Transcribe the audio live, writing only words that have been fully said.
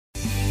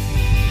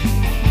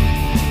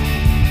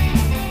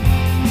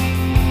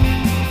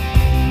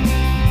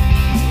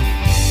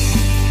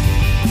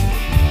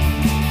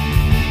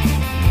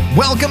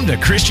Welcome to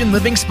Christian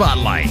Living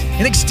Spotlight,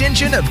 an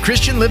extension of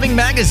Christian Living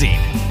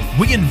Magazine.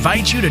 We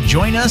invite you to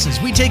join us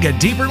as we take a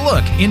deeper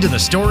look into the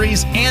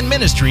stories and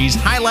ministries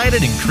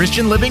highlighted in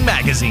Christian Living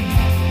Magazine.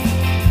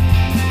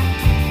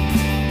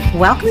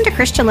 Welcome to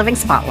Christian Living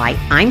Spotlight.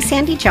 I'm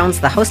Sandy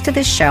Jones, the host of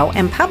this show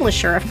and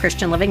publisher of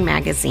Christian Living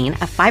Magazine,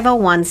 a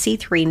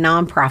 501c3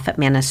 nonprofit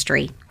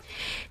ministry.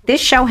 This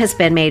show has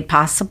been made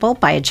possible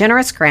by a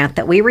generous grant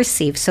that we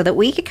received so that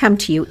we could come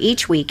to you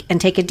each week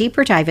and take a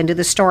deeper dive into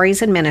the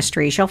stories and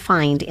ministries you'll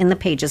find in the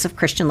pages of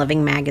Christian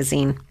Living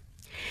Magazine.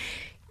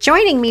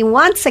 Joining me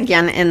once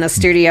again in the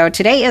studio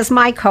today is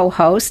my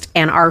co-host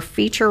and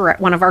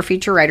one of our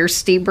feature writers,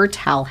 Steve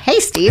Bertel. Hey,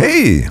 Steve.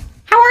 Hey.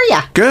 How are you?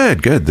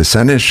 Good. The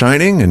sun is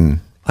shining and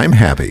I'm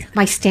happy.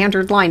 My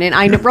standard line, and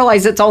I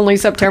realize it's only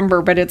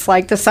September, but it's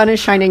like the sun is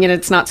shining and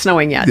it's not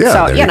snowing yet. Yeah,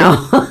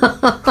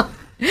 so,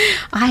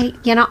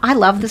 I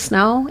love the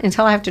snow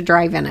until I have to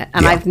drive in it,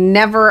 and I've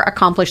never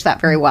accomplished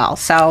that very well.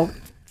 So,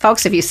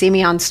 folks, if you see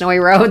me on snowy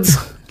roads,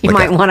 you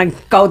might want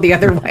to go the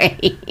other way.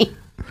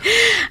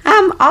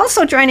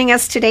 Also joining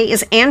us today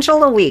is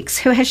Angela Weeks,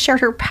 who has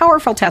shared her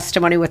powerful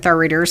testimony with our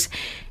readers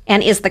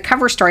and is the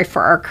cover story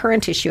for our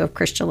current issue of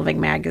Christian Living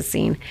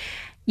Magazine.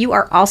 You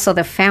are also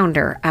the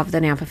founder of the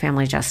Nampa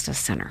Family Justice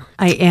Center.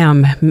 I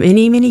am.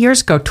 Many, many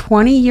years ago,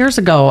 20 years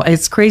ago.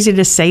 It's crazy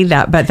to say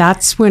that, but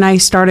that's when I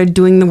started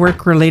doing the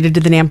work related to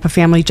the Nampa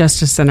Family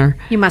Justice Center.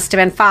 You must have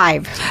been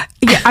 5.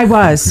 Yeah, I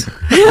was.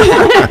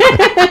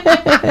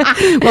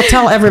 We'll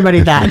tell everybody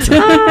that.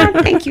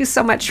 Thank you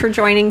so much for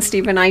joining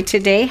Steve and I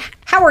today.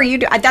 How are you?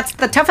 That's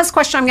the toughest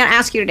question I'm going to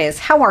ask you today is,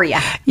 how are you?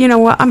 You know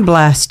what? I'm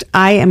blessed.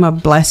 I am a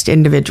blessed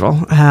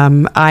individual.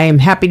 I am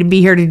happy to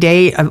be here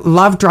today. I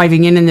love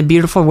driving in the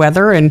beautiful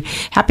weather and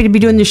happy to be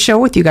doing this show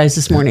with you guys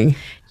this morning.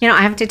 You know,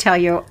 I have to tell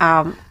you,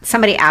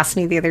 somebody asked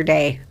me the other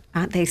day,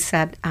 they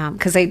said,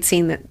 because they'd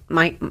seen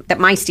that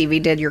my Stevie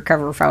did your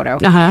cover photo.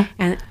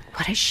 And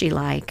what is she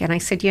like? And I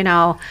said,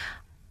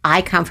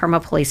 I come from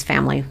a police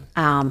family,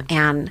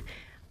 and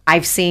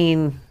I've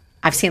seen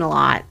a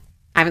lot.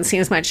 I haven't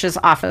seen as much as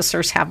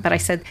officers have, but I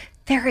said,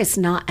 there is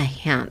not a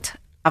hint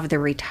of the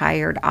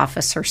retired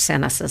officer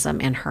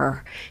cynicism in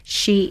her.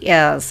 She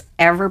is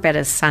every bit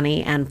as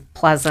sunny and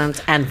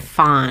pleasant and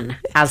fun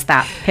as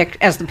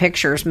the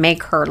pictures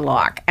make her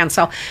look. And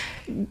so,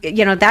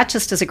 that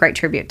just is a great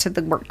tribute to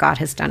the work God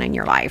has done in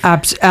your life.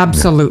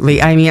 Absolutely.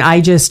 I mean,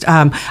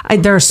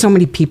 there are so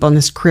many people in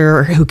this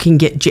career who can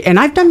and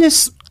I've done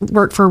this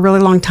work for a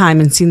really long time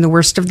and seen the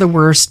worst of the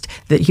worst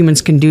that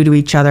humans can do to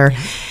each other.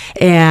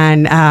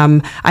 And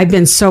I've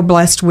been so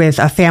blessed with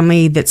a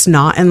family that's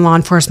not in law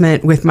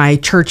enforcement, with my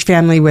church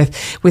family,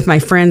 with my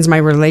friends, my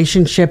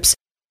relationships,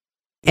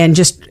 and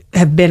just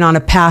have been on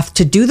a path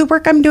to do the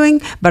work I'm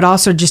doing, but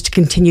also just to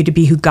continue to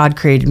be who God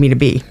created me to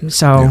be.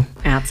 So,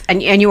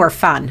 and you are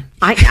fun.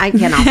 I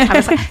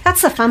was like,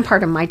 that's the fun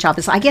part of my job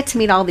is I get to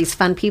meet all these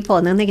fun people,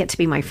 and then they get to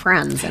be my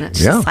friends, and it's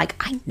just like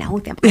I know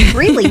them, I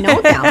really know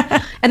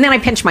them, and then I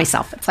pinch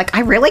myself. It's like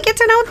I really get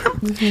to know them.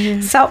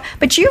 Mm-hmm. So,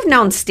 but you've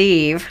known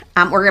Steve.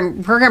 We're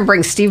gonna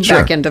bring Steve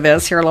back into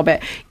this here a little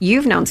bit.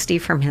 You've known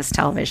Steve from his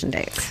television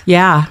days.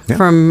 Yeah.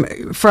 From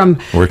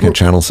working at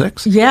Channel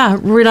 6. Yeah,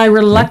 when I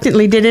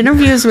reluctantly did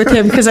interviews with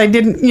him because I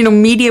didn't,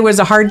 media was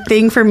a hard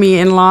thing for me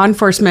in law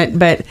enforcement,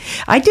 but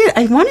I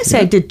want to say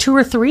I did 2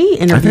 or 3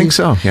 interviews. I think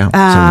so, yeah.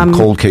 Some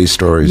cold case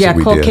stories. Yeah,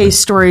 cold case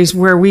stories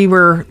where we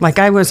were, like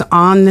I was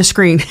on the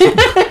screen.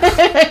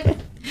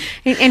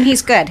 And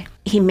he's good.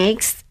 He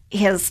makes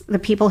the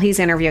people he's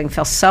interviewing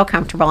feel so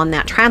comfortable, and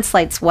that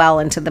translates well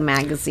into the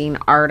magazine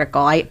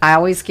article. I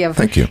always give...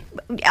 Thank you.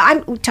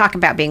 I'm talking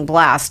about being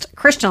blessed.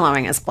 Christian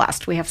Living is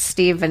blessed. We have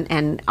Steve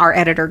and our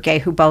editor, Gay,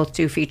 who both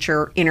do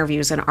feature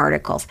interviews and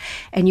articles.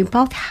 And you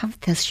both have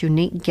this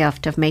unique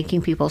gift of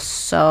making people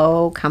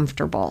so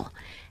comfortable,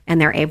 and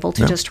they're able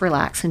to just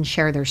relax and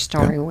share their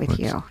story with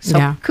you.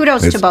 So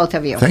kudos to both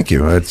of you. Thank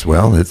you.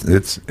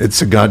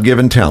 It's a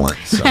God-given talent.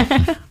 So.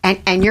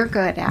 and you're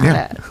good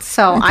at it.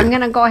 So I'm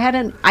going to go ahead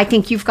and I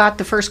think you've got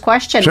the first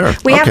question. Sure.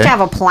 We have to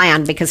have a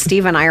plan because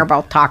Steve and I are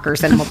both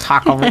talkers and we'll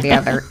talk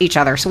over each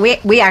other. So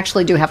we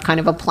actually do have kind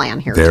of a plan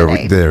here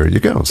today. There you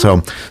go.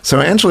 So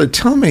Angela,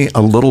 tell me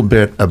a little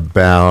bit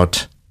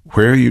about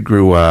where you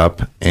grew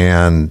up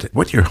and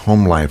what your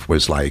home life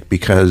was like,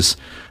 because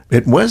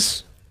it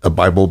was a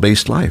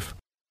Bible-based life.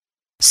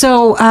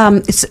 So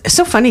it's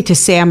so funny to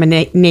say I'm a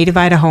native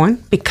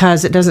Idahoan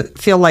because it doesn't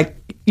feel like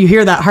you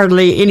hear that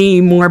hardly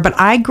anymore. But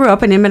I grew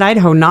up in Emmett,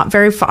 Idaho, not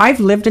very far. I've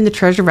lived in the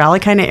Treasure Valley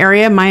kind of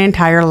area my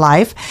entire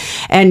life.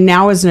 And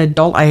now as an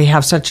adult, I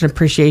have such an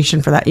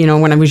appreciation for that.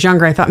 When I was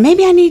younger, I thought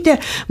maybe I need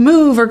to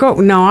move or go.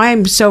 No,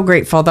 I'm so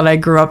grateful that I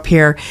grew up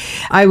here.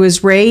 I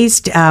was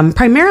raised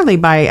primarily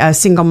by a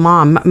single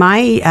mom.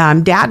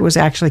 My dad was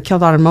actually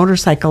killed on a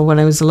motorcycle when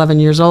I was 11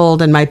 years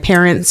old. And my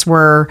parents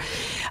were...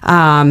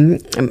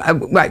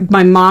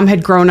 my mom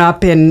had grown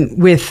up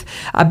with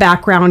a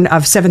background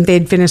of Seventh-day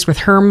Adventist with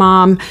her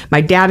mom.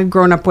 My dad had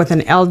grown up with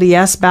an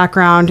LDS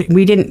background.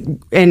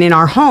 And in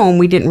our home,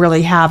 we didn't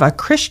really have a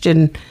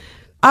Christian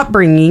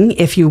upbringing,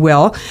 if you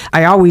will.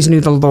 I always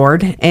knew the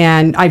Lord,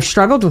 and I've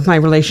struggled with my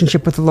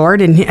relationship with the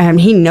Lord, and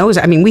He knows.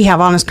 I mean, we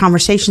have honest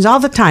conversations all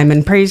the time,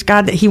 and praise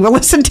God that He will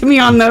listen to me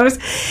on those.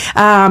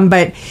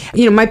 But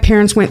my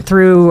parents went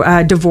through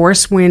a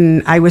divorce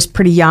when I was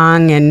pretty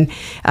young,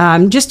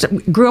 and just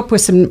grew up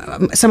with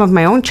some of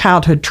my own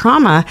childhood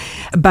trauma,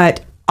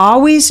 but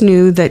always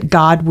knew that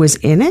God was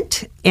in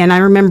it. And I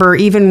remember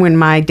even when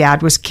my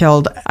dad was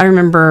killed, I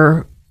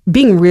remember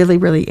being really,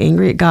 really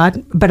angry at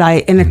God, but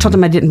I told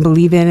him I didn't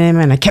believe in him,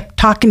 and I kept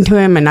talking to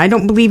him, and I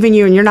don't believe in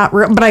you, and you're not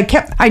real. But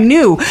I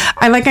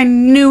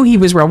knew he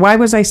was real. Why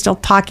was I still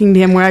talking to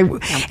him?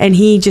 And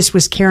he just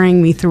was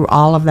carrying me through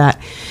all of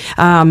that.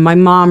 My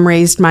mom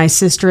raised my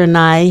sister and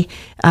I.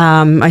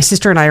 My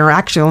sister and I are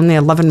actually only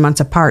 11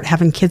 months apart,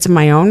 having kids of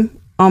my own.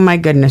 Oh my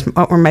goodness,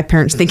 what were my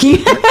parents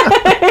thinking?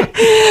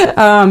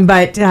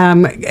 But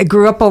I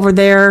grew up over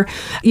there.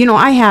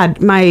 I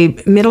had my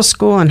middle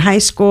school and high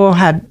school.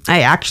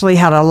 I actually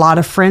had a lot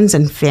of friends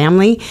and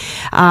family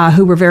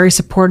who were very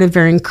supportive,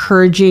 very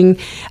encouraging.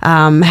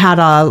 Had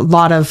a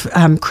lot of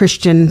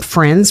Christian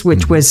friends,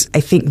 which was,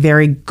 I think,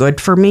 very good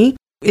for me.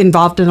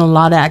 Involved in a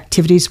lot of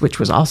activities, which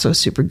was also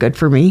super good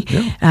for me.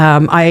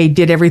 Yeah. I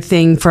did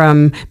everything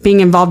from being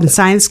involved in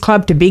science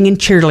club to being in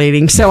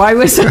cheerleading. So I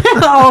was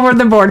all over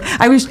the board.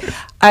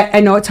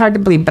 I know it's hard to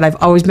believe, but I've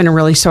always been a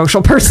really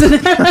social person.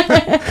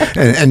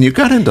 And you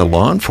got into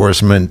law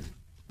enforcement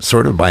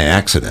sort of by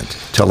accident.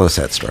 Tell us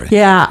that story.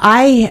 Yeah,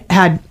 I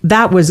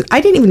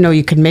didn't even know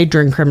you could major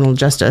in criminal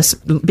justice.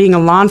 Being a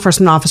law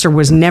enforcement officer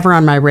was never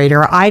on my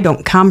radar. I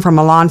don't come from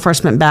a law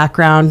enforcement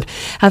background.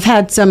 I've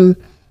had some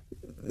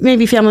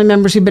maybe family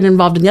members who've been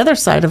involved in the other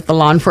side of the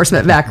law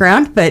enforcement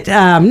background, but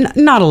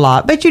not a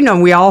lot. But,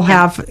 we all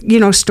have,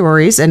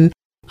 stories. And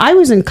I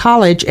was in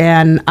college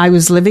and I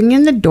was living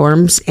in the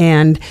dorms,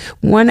 and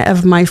one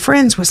of my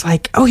friends was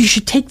like, oh, you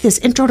should take this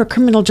Intro to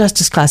Criminal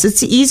Justice class. It's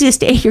the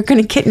easiest A you're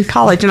going to get in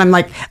college. And I'm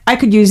like, I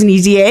could use an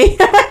easy A.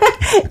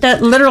 That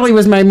literally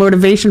was my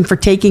motivation for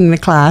taking the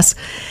class.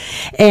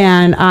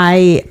 And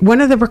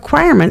one of the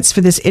requirements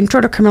for this Intro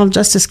to Criminal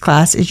Justice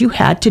class is you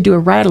had to do a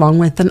ride-along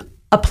with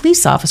a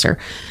police officer,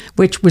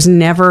 which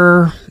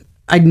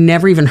I'd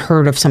never even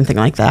heard of something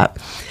like that.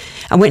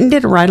 I went and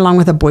did a ride along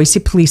with a Boise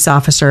police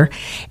officer,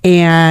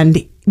 and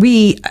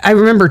I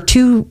remember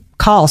 2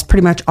 calls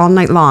pretty much all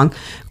night long.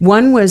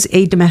 One was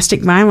a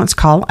domestic violence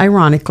call,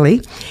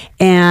 ironically,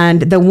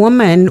 and the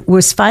woman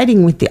was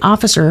fighting with the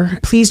officer.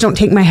 Please don't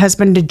take my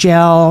husband to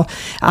jail.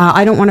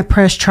 I don't want to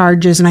press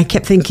charges. And I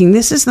kept thinking,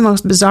 this is the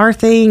most bizarre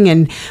thing.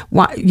 And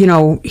why,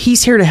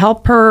 he's here to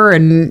help her.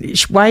 And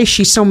why is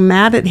she so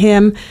mad at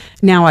him?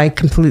 Now I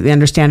completely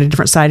understand a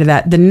different side of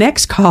that. The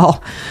next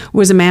call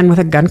was a man with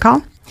a gun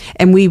call.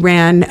 And we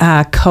ran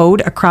code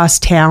across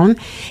town,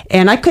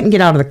 and I couldn't get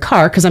out of the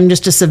car because I'm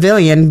just a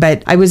civilian,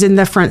 but I was in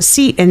the front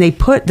seat, and they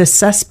put the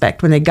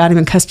suspect, when they got him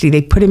in custody,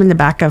 they put him in the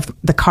back of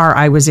the car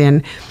I was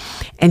in,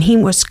 and he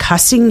was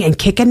cussing and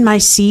kicking my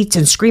seats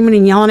and screaming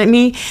and yelling at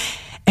me,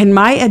 and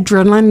my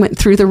adrenaline went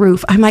through the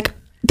roof. I'm like,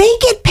 they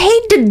get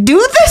paid to do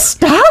this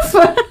stuff?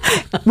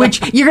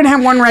 Which you're going to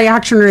have one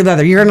reaction or the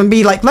other. You're going to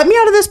be like, let me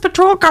out of this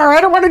patrol car.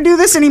 I don't want to do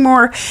this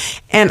anymore.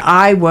 And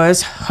I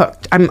was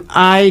hooked.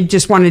 I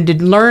just wanted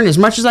to learn as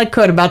much as I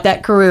could about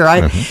that career.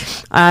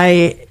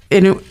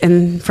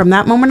 And from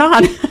that moment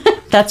on,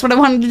 that's what I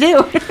wanted to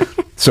do.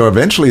 So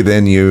eventually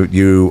then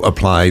you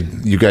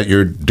applied, you got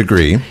your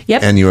degree,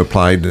 yep. And you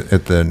applied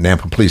at the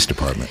Nampa Police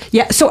Department.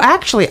 Yeah, so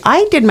actually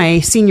I did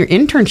my senior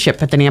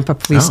internship at the Nampa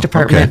Police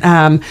Department.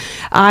 Okay.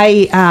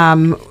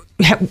 I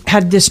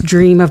had this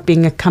dream of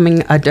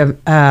becoming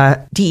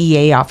a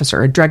DEA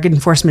officer, a Drug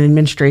Enforcement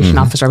Administration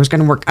officer. I was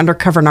going to work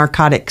undercover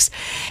narcotics,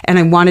 and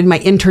I wanted my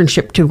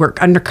internship to work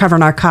undercover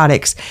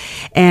narcotics.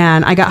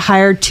 And I got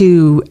hired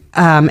to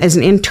as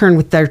an intern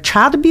with their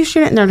child abuse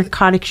unit and their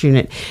narcotics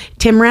unit.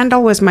 Tim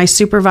Randall was my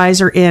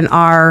supervisor in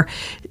our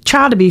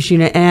child abuse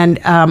unit, and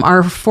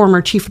our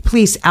former chief of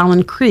police,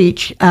 Alan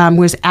Creech,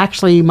 was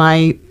actually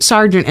my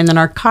sergeant in the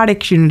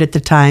narcotics unit at the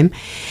time.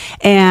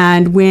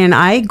 And when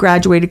I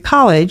graduated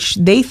college,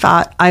 they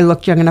thought I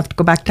looked young enough to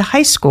go back to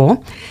high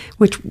school,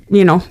 which,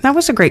 that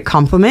was a great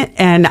compliment.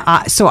 And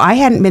so I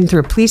hadn't been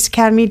through a police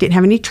academy, didn't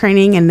have any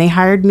training, and they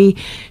hired me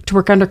to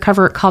work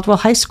undercover at Caldwell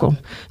High School.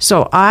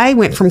 So I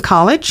went from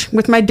college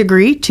with my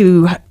degree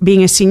to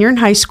being a senior in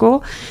high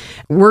school.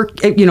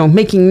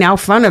 Making now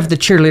fun of the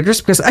cheerleaders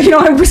because,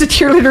 I was a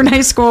cheerleader in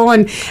high school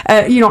and,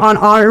 on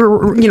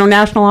honor,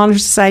 National Honor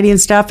Society and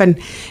stuff. And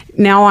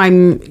now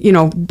I'm,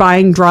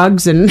 buying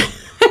drugs, and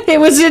it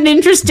was an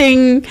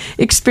interesting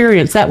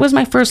experience. That was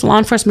my first law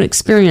enforcement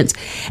experience.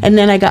 And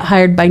then I got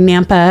hired by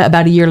Nampa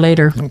about a year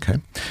later. Okay.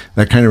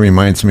 That kind of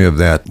reminds me of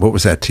that. What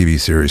was that TV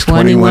series?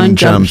 21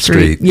 Jump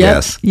Street. Yep.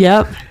 Yes.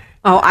 Yep.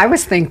 Oh, I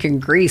was thinking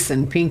Grease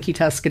and Pinky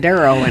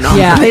Tuscadero and all.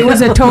 Yeah, it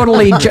was a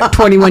totally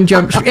 21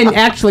 Jump Street. And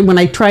actually, when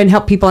I try and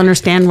help people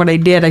understand what I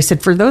did, I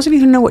said, for those of you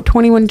who know what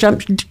 21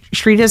 Jump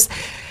Street is,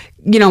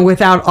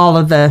 without all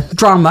of the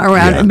drama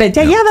around it. But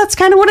yeah, that's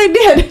kind of what I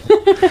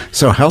did.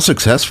 So how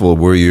successful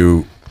were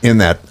you in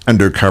that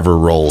undercover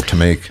role to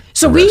make?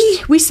 So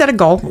we set a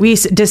goal. We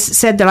just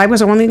said that I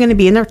was only going to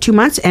be in there 2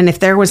 months, and if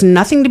there was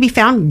nothing to be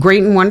found,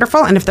 great and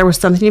wonderful, and if there was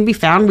something to be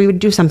found, we would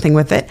do something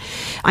with it.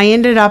 I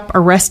ended up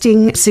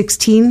arresting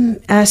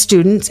 16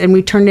 students, and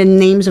we turned in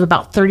names of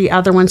about 30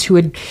 other ones who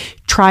had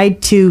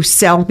tried to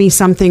sell me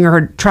something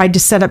or tried to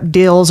set up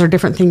deals or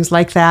different things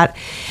like that.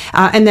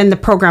 And then the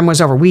program was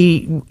over.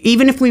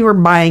 Even if we were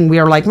buying, we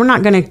were like, we're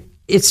not going to.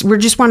 We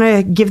just want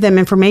to give them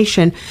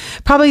information.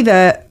 Probably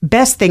the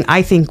best thing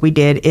I think we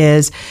did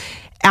is,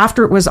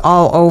 after it was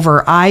all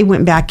over, I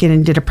went back in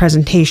and did a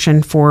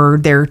presentation for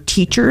their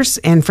teachers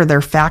and for their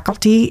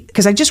faculty,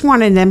 because I just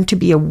wanted them to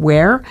be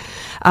aware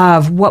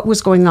of what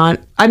was going on.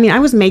 I mean, I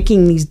was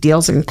making these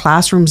deals in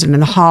classrooms and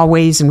in the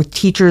hallways and with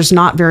teachers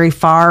not very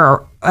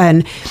far,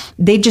 and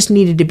they just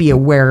needed to be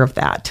aware of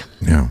that.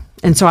 Yeah.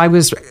 And so I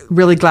was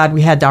really glad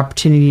we had the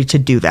opportunity to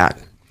do that.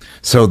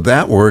 So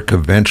that work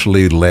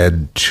eventually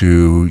led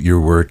to your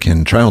work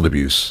in child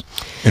abuse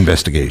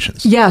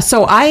investigations. Yeah,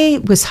 so I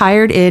was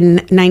hired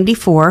in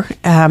 94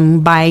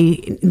 by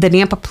the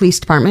Nampa Police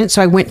Department.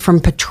 So I went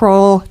from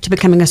patrol to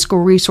becoming a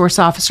school resource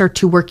officer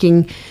to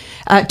working,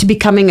 to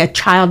becoming the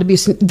child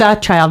abuse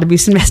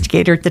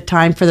investigator at the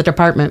time for the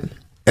department.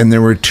 And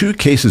there were two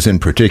cases in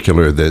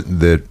particular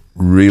that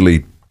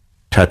really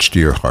touched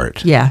your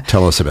heart. Yeah.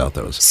 Tell us about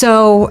those.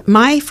 So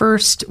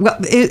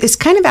it's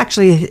kind of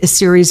actually a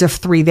series of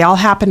three. They all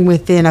happened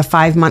within a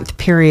 5-month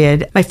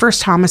period. My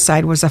first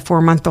homicide was a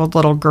 4-month-old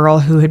little girl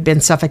who had been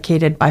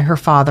suffocated by her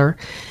father.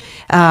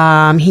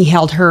 He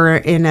held her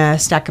in a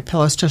stack of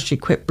pillows till she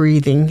quit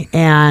breathing.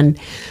 And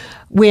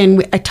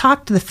when I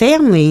talked to the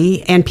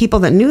family and people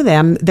that knew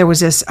them, there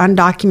was this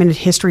undocumented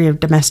history of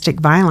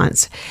domestic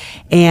violence.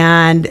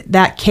 And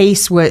that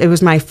case it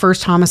was my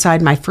first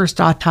homicide, my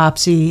first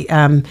autopsy,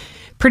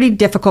 pretty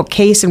difficult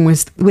case. And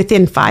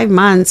within 5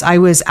 months, I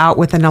was out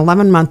with an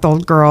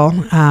 11-month-old girl,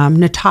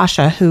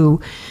 Natasha,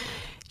 who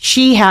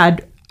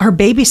her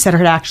babysitter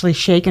had actually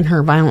shaken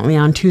her violently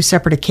on 2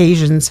 separate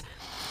occasions.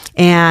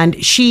 And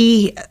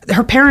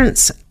her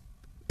parents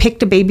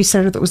picked a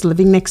babysitter that was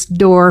living next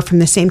door from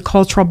the same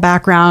cultural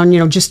background,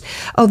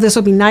 this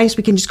will be nice.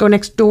 We can just go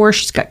next door.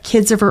 She's got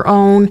kids of her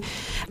own.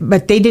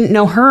 But they didn't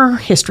know her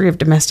history of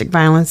domestic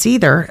violence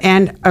either,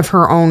 and of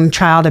her own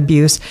child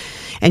abuse.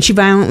 And she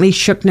violently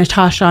shook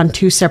Natasha on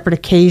 2 separate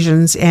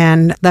occasions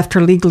and left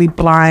her legally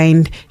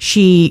blind.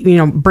 She,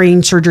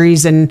 brain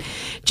surgeries and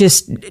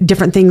just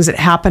different things that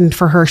happened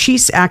for her.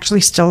 She's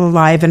actually still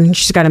alive, and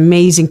she's got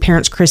amazing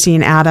parents, Chrissy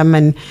and Adam.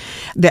 And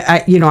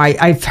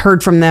I've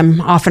heard from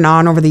them off and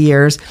on over the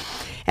years.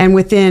 And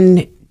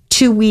within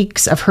 2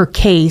 weeks of her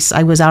case,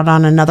 I was out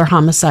on another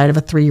homicide of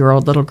a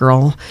 3-year-old little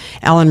girl,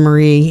 Ellen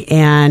Marie,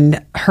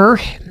 and her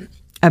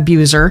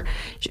abuser.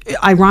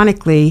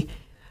 Ironically,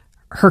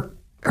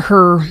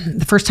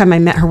 the first time I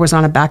met her was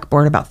on a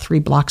backboard about 3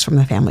 blocks from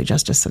the Family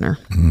Justice Center.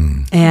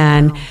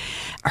 And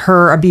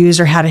her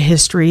abuser had a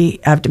history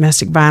of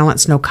domestic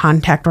violence, no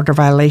contact order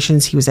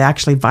violations. He was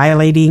actually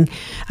violating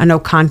a no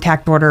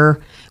contact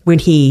order when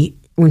he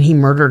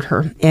murdered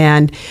her.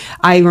 And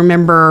I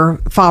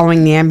remember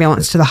following the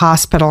ambulance to the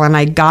hospital, and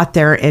I got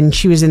there and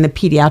she was in the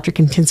pediatric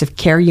intensive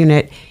care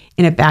unit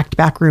in a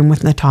back-to-back room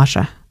with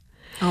Natasha.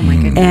 Oh my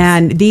goodness.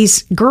 And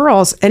these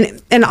girls,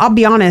 and I'll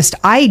be honest,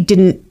 I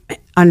didn't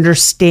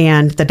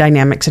understand the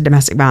dynamics of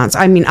domestic violence.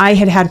 I mean, I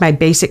had my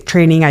basic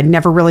training. I'd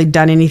never really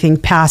done anything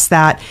past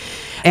that.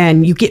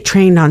 And you get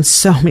trained on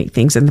so many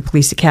things in the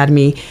police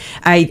academy.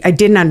 I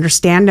didn't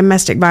understand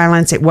domestic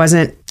violence.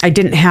 I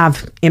didn't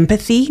have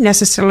empathy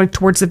necessarily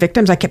towards the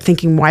victims. I kept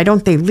thinking, why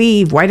don't they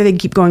leave? Why do they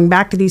keep going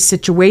back to these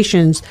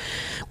situations?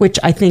 Which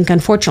I think,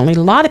 unfortunately,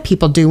 a lot of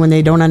people do when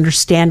they don't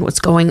understand what's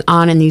going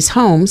on in these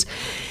homes.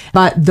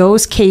 But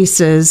those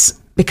cases,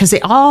 because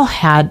they all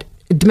had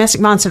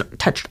domestic violence,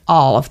 touched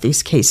all of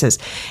these cases.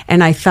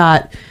 And I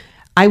thought,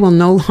 I will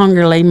no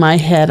longer lay my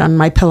head on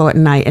my pillow at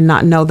night and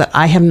not know that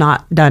I have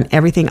not done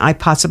everything I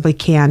possibly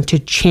can to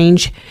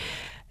change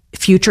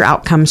future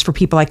outcomes for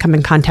people I come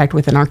in contact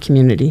with in our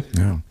community.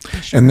 Yeah.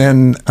 Sure. And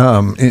then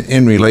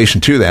in relation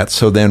to that,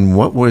 so then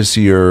what was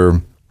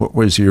your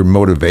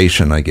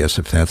motivation, I guess,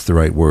 if that's the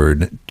right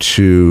word,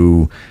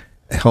 to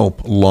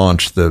help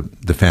launch the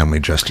Family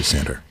Justice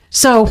Center?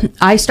 So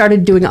I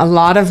started doing a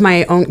lot of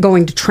my own,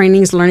 going to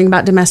trainings, learning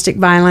about domestic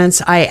violence.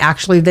 I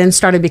actually then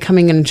started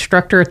becoming an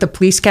instructor at the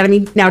police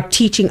academy, now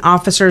teaching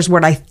officers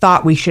what I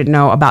thought we should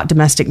know about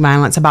domestic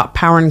violence, about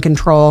power and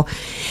control.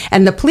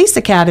 And the police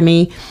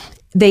academy,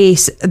 I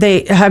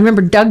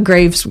remember Doug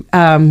Graves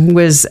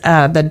was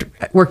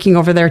working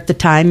over there at the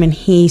time, and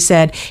he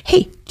said,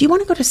 hey, do you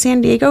want to go to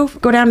San Diego?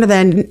 Go down to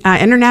the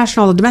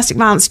International Domestic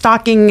Violence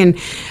Stalking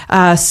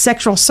and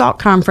Sexual Assault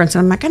Conference.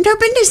 And I'm like, I've never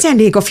been to San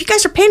Diego. If you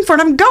guys are paying for it,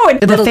 I'm going.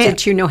 Little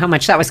did you know how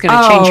much that was going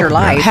to change your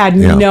life. I had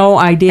no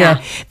idea.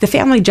 Yeah. The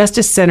Family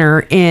Justice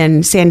Center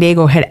in San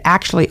Diego had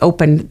actually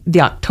opened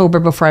the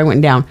October before I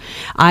went down.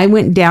 I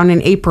went down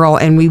in April,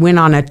 and we went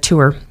on a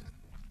tour.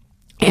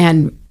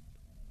 And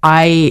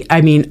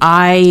I mean,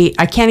 I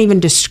can't even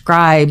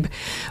describe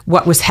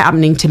what was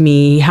happening to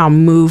me, how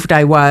moved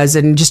I was,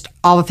 and just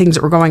all the things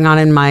that were going on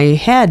in my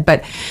head.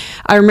 But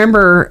I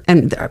remember,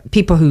 and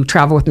people who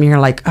travel with me are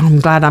like, oh, I'm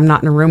glad I'm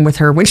not in a room with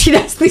her when she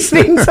does these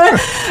things.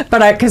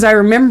 Because I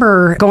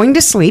remember going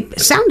to sleep,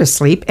 sound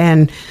asleep,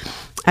 and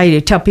I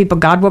tell people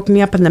God woke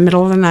me up in the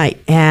middle of the night,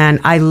 and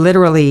I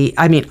literally,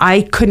 I mean,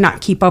 I could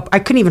not keep up. I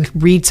couldn't even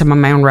read some of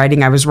my own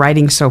writing. I was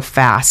writing so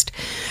fast.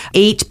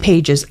 8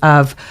 pages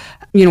of,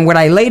 what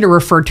I later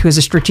referred to as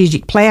a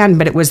strategic plan,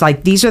 but it was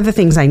like, these are the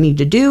things I need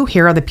to do.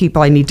 Here are the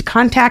people I need to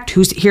contact.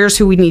 Here's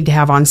who we need to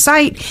have on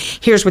site.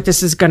 Here's what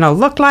this is going to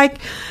look like.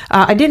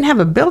 I didn't have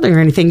a building or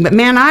anything, but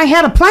man, I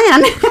had a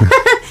plan.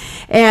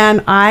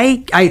 And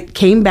I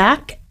came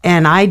back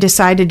and I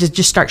decided to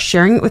just start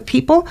sharing it with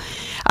people.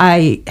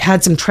 I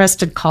had some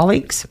trusted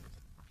colleagues,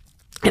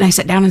 and I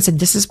sat down and said,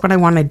 this is what I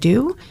want to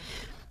do.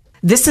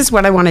 This is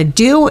what I want to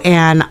do.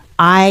 And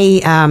I,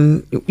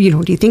 do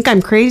you think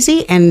I'm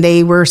crazy? And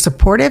they were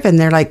supportive, and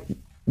they're like,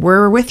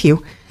 we're with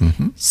you.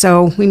 Mm-hmm.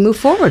 So we move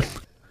forward.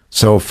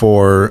 So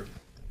for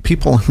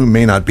people who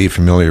may not be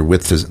familiar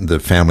with the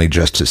Family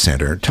Justice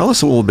Center, tell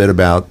us a little bit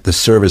about the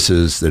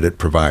services that it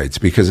provides,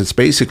 because it's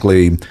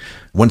basically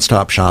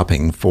one-stop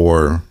shopping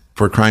for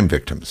crime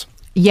victims.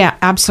 Yeah,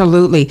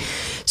 absolutely.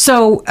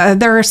 So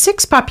there are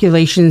 6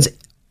 populations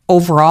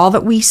overall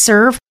that we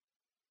serve: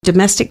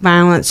 domestic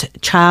violence,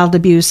 child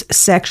abuse,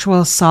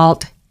 sexual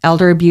assault,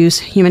 elder abuse,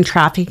 human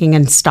trafficking,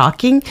 and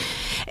stalking.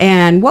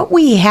 And what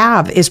we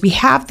have is we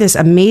have this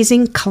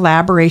amazing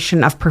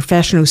collaboration of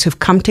professionals who've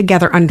come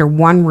together under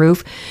one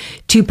roof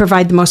to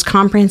provide the most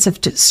comprehensive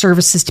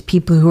services to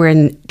people who are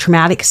in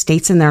traumatic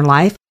states in their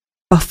life.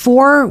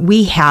 Before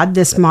we had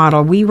this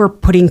model, we were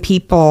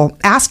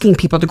asking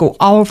people to go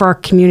all over our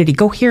community,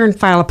 go here and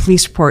file a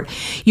police report.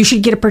 You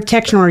should get a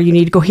protection order. You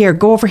need to go here,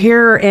 go over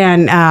here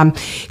and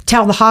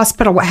tell the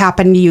hospital what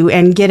happened to you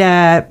and get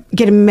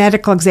a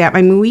medical exam.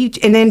 I mean,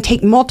 and then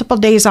take multiple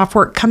days off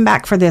work, come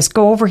back for this,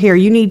 go over here.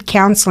 You need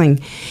counseling.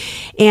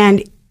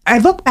 And I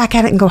look back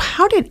at it and go,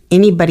 how did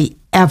anybody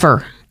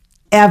ever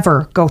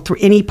go through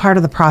any part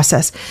of the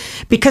process?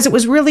 Because it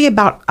was really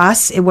about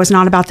us. It was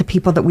not about the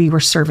people that we were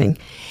serving.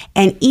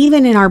 And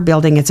even in our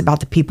building, it's about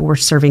the people we're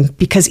serving,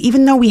 because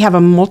even though we have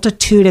a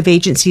multitude of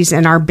agencies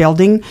in our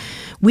building,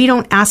 we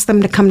don't ask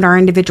them to come to our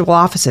individual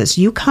offices.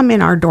 You come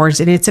in our doors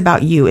and it's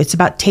about you. It's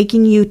about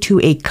taking you to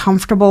a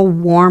comfortable,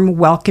 warm,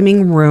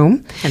 welcoming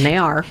room. And they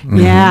are. Mm-hmm.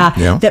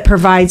 Yeah. That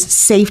provides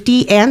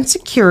safety and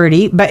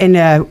security, but in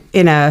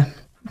a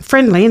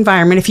friendly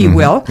environment, if you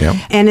will.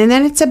 Yeah. And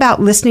then it's about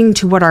listening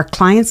to what our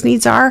clients'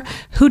 needs are.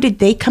 Who did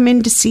they come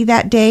in to see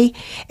that day?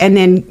 And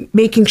then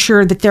making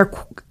sure that they're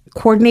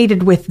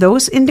coordinated with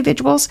those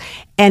individuals.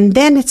 And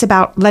then it's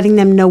about letting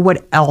them know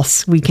what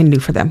else we can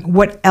do for them,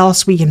 what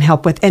else we can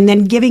help with, and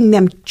then giving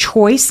them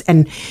choice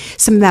and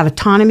some of that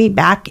autonomy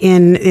back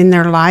in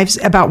their lives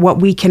about what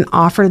we can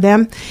offer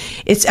them.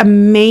 It's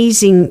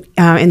amazing.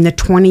 In the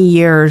 20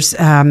 years,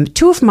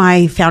 2 of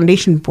my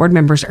foundation board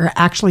members are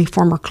actually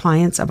former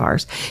clients of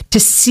ours.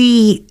 To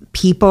see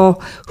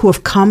people who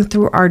have come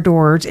through our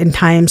doors in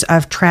times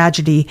of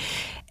tragedy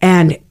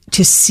and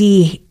to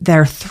see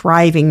they're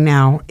thriving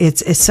now,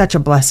 it's such a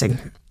blessing.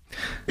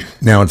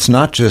 Now, it's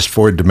not just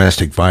for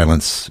domestic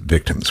violence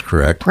victims,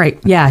 correct? Right.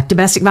 Yeah.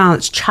 Domestic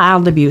violence,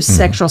 child abuse,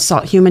 sexual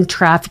assault, human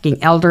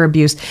trafficking, elder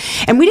abuse.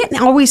 And we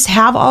didn't always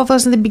have all of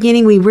those in the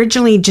beginning. We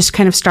originally just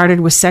kind of started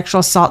with sexual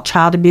assault,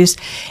 child abuse,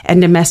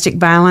 and domestic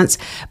violence.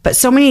 But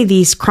so many of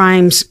these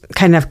crimes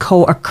kind of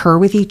co-occur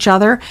with each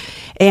other.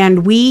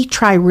 And we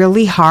try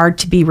really hard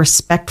to be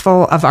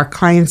respectful of our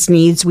clients'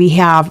 needs. We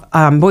have,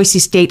 Boise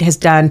State has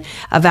done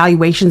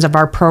evaluations of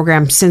our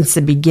program since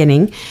the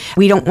beginning.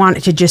 We don't want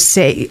it to just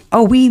say,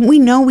 oh, we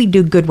know we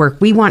do good work.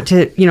 We want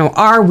to,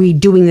 are we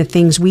doing the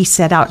things we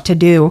set out to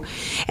do?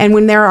 And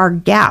when there are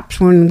gaps,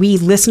 when we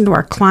listen to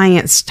our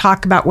clients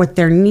talk about what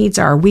their needs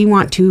are, we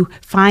want to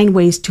find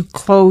ways to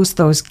close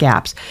those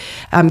gaps.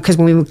 Because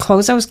when we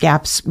close those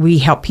gaps, we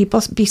help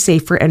people be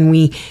safer and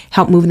we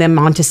help move them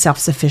on to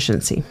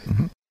self-sufficiency.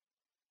 Mm-hmm.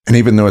 And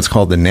even though it's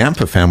called the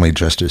Nampa Family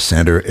Justice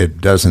Center,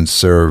 it doesn't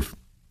serve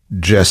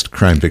just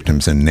crime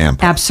victims in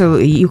Nampa.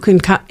 Absolutely.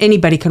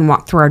 Anybody can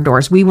walk through our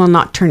doors. We will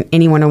not turn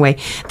anyone away.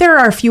 There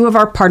are a few of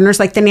our partners,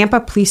 like the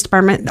Nampa Police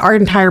Department. Our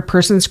entire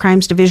Persons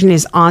Crimes Division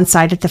is on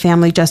site at the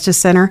Family Justice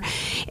Center,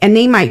 and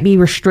they might be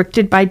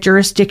restricted by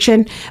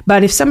jurisdiction.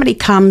 But if somebody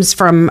comes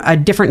from a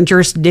different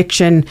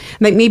jurisdiction,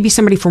 like maybe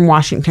somebody from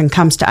Washington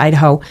comes to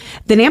Idaho,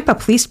 the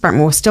Nampa Police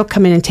Department will still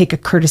come in and take a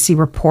courtesy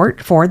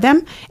report for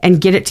them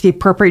and get it to the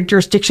appropriate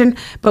jurisdiction.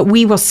 But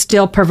we will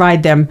still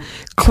provide them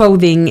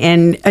clothing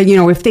and,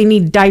 if they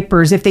need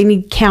diapers, if they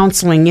need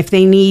counseling, if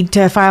they need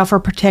to file for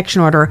a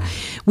protection order,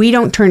 we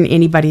don't turn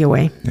anybody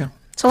away. Yeah.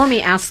 So let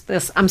me ask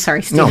this. I'm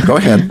sorry, Steve. No, go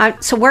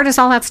ahead. So where does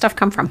all that stuff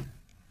come from?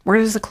 Where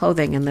does the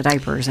clothing and the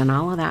diapers and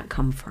all of that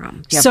come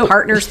from? Do you have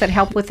partners that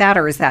help with that,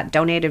 or is that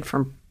donated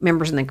from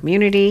members in the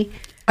community?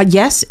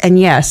 Yes and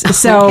yes.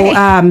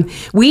 So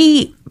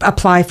we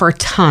apply for a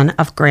ton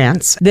of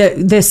grants.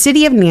 The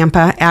city of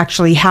Nampa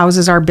actually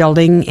houses our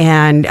building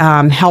and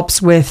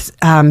helps with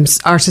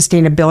our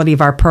sustainability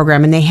of our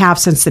program, and they have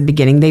since the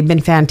beginning. They've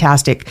been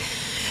fantastic.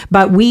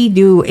 But we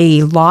do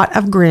a lot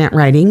of grant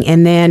writing,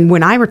 and then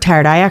when I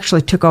retired, I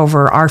actually took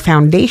over our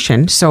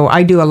foundation. So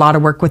I do a lot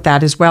of work with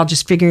that as well,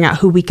 just figuring out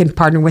who we can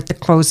partner with to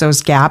close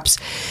those gaps.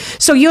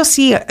 So you'll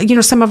see,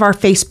 some of our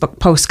Facebook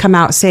posts come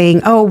out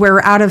saying, "Oh, we're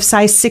out of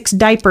size 6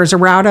 diapers, or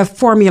we're out of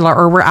formula,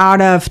 or we're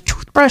out of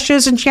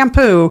toothbrushes and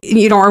shampoo,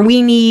 or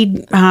we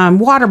need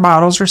water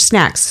bottles or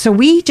snacks." So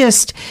we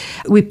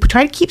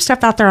try to keep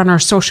stuff out there on our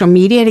social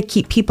media to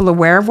keep people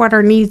aware of what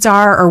our needs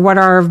are or what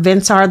our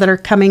events are that are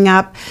coming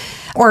up,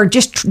 or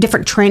just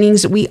different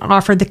trainings that we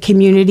offer the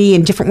community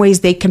and different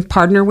ways they can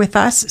partner with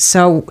us.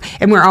 So,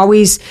 and we're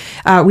always,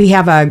 we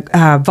have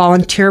a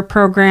volunteer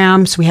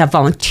program. So we have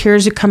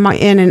volunteers who come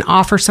in and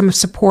offer some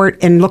support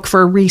and look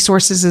for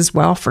resources as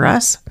well for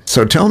us.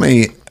 So tell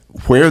me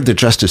where the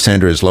Justice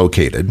Center is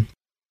located.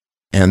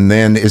 And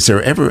then is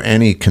there ever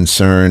any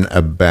concern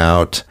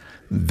about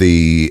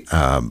the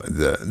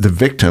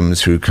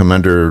victims who come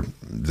under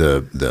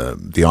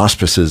the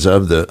auspices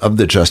of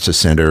the Justice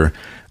Center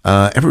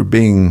ever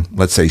being,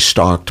 let's say,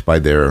 stalked by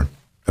their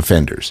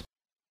offenders?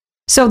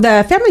 So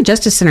the Family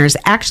Justice Center is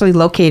actually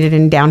located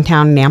in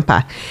downtown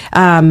Nampa.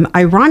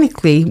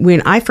 Ironically,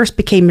 when I first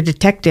became a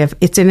detective,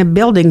 it's in a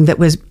building that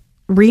was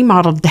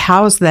remodeled to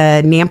house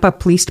the Nampa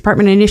Police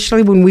Department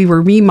initially when we were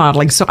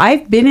remodeling. So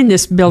I've been in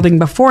this building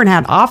before and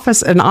had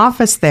an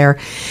office there.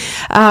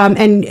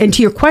 And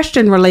to your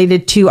question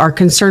related to our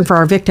concern for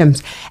our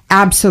victims,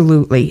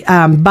 absolutely.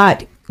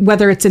 But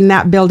whether it's in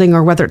that building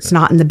or whether it's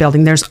not in the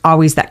building, there's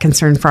always that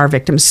concern for our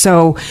victims.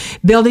 So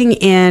building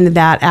in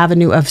that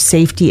avenue of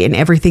safety in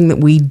everything that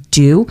we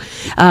do,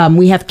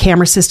 we have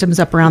camera systems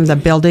up around the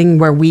building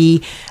where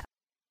we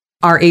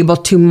are able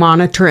to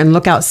monitor and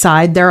look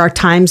outside. There are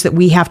times that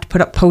we have to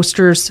put up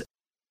posters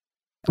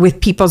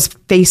with people's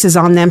faces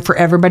on them for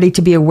everybody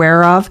to be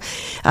aware of.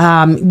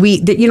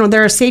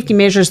 There are safety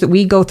measures that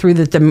we go through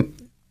that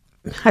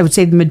I would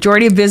say the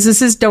majority of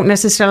businesses don't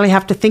necessarily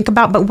have to think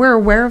about, but we're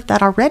aware of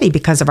that already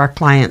because of our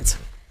clients.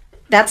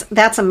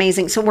 That's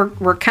amazing. So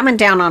we're coming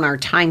down on our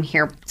time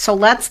here. So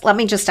let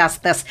me just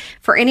ask this.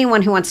 For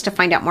anyone who wants to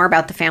find out more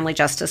about the Family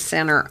Justice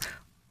Center,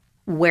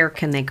 where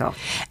can they go?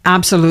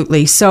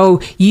 Absolutely. So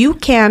you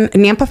can,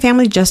 Nampa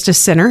Family Justice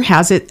Center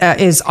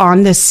is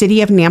on the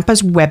City of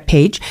Nampa's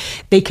webpage.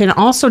 They can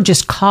also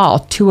just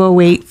call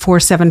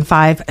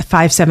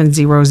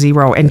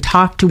 208-475-5700 and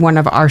talk to one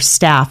of our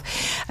staff.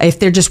 If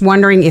they're just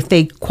wondering if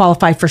they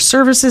qualify for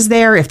services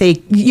there, if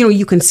they,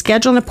 you can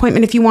schedule an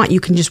appointment if you want. You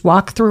can just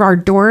walk through our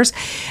doors.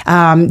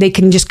 They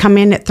can just come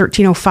in at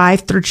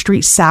 1305 3rd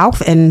Street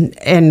South,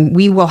 and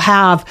we will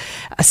have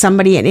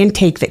somebody at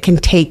intake that can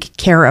take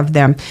care of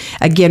them.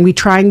 Again, we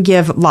try and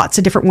give lots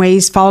of different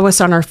ways. Follow us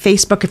on our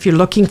Facebook if you're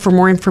looking for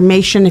more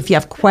information. If you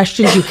have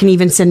questions, you can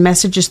even send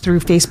messages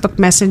through Facebook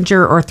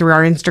Messenger or through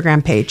our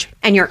Instagram page.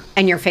 And your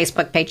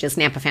Facebook page is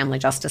Nampa Family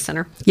Justice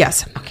Center?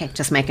 Yes. Okay,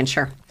 just making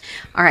sure.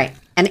 All right.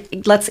 And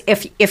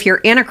if you're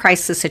in a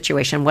crisis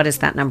situation, what is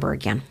that number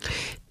again?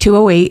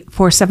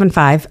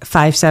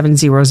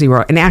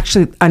 208-475-5700. And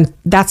actually,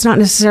 that's not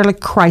necessarily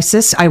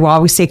crisis. I will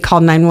always say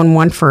call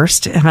 911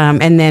 first.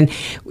 And then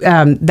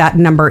that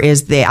number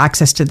is the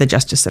access to the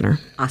Justice Center.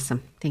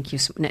 Awesome. Thank you.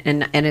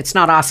 And it's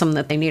not awesome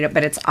that they need it,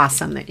 but it's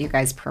awesome that you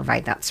guys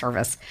provide that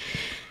service.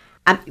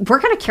 We're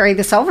going to carry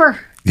this over.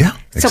 Yeah,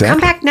 exactly. So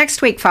come back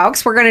next week,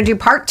 folks. We're going to do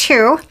part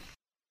 2.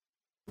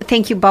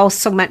 Thank you both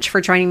so much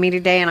for joining me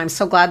today, and I'm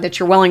so glad that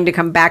you're willing to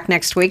come back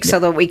next week so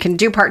that we can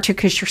do part 2,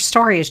 because your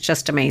story is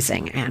just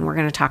amazing, and we're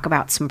going to talk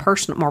about some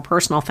more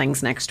personal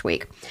things next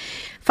week.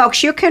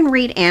 Folks, you can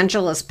read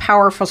Angela's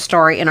powerful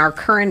story in our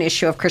current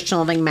issue of Christian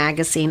Living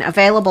Magazine,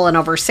 available in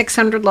over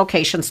 600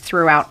 locations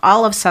throughout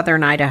all of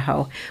southern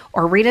Idaho,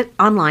 or read it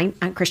online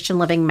at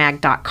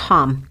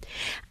christianlivingmag.com.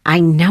 I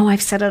know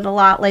I've said it a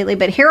lot lately,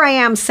 but here I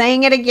am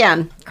saying it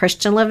again.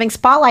 Christian Living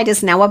Spotlight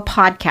is now a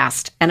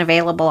podcast and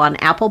available on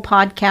Apple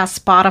Podcasts,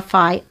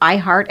 Spotify,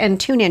 iHeart, and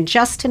TuneIn,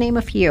 just to name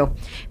a few.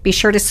 Be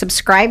sure to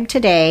subscribe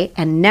today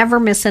and never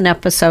miss an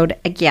episode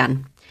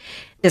again.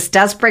 This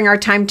does bring our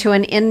time to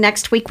an end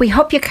next week. We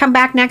hope you come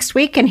back next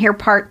week and hear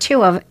part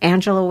 2 of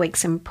Angela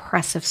Wake's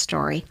impressive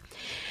story.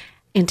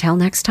 Until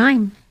next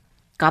time,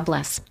 God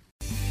bless.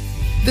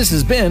 This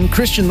has been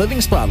Christian Living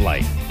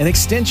Spotlight, an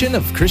extension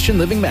of Christian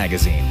Living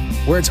Magazine,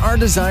 where it's our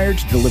desire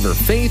to deliver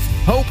faith,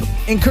 hope,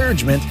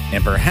 encouragement,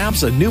 and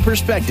perhaps a new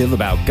perspective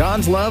about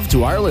God's love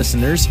to our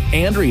listeners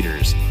and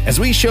readers,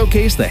 as we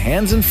showcase the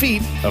hands and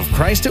feet of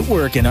Christ at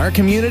work in our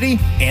community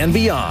and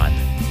beyond.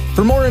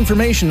 For more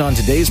information on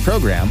today's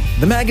program,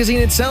 the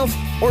magazine itself,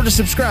 or to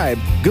subscribe,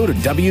 go to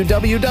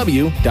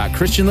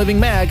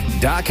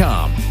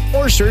www.christianlivingmag.com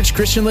or search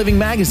Christian Living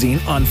Magazine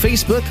on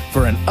Facebook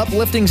for an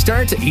uplifting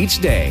start to each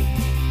day.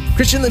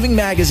 Christian Living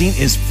Magazine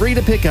is free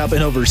to pick up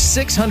in over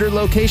 600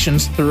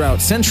 locations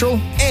throughout central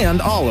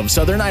and all of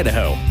southern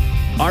Idaho.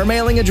 Our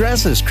mailing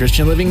address is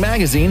Christian Living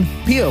Magazine,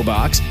 P.O.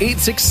 Box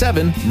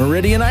 867,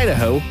 Meridian,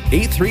 Idaho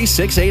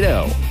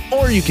 83680.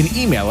 Or you can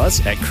email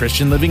us at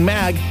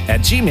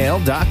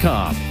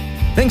christianlivingmag@gmail.com.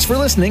 Thanks for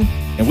listening,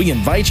 and we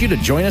invite you to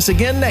join us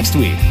again next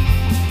week.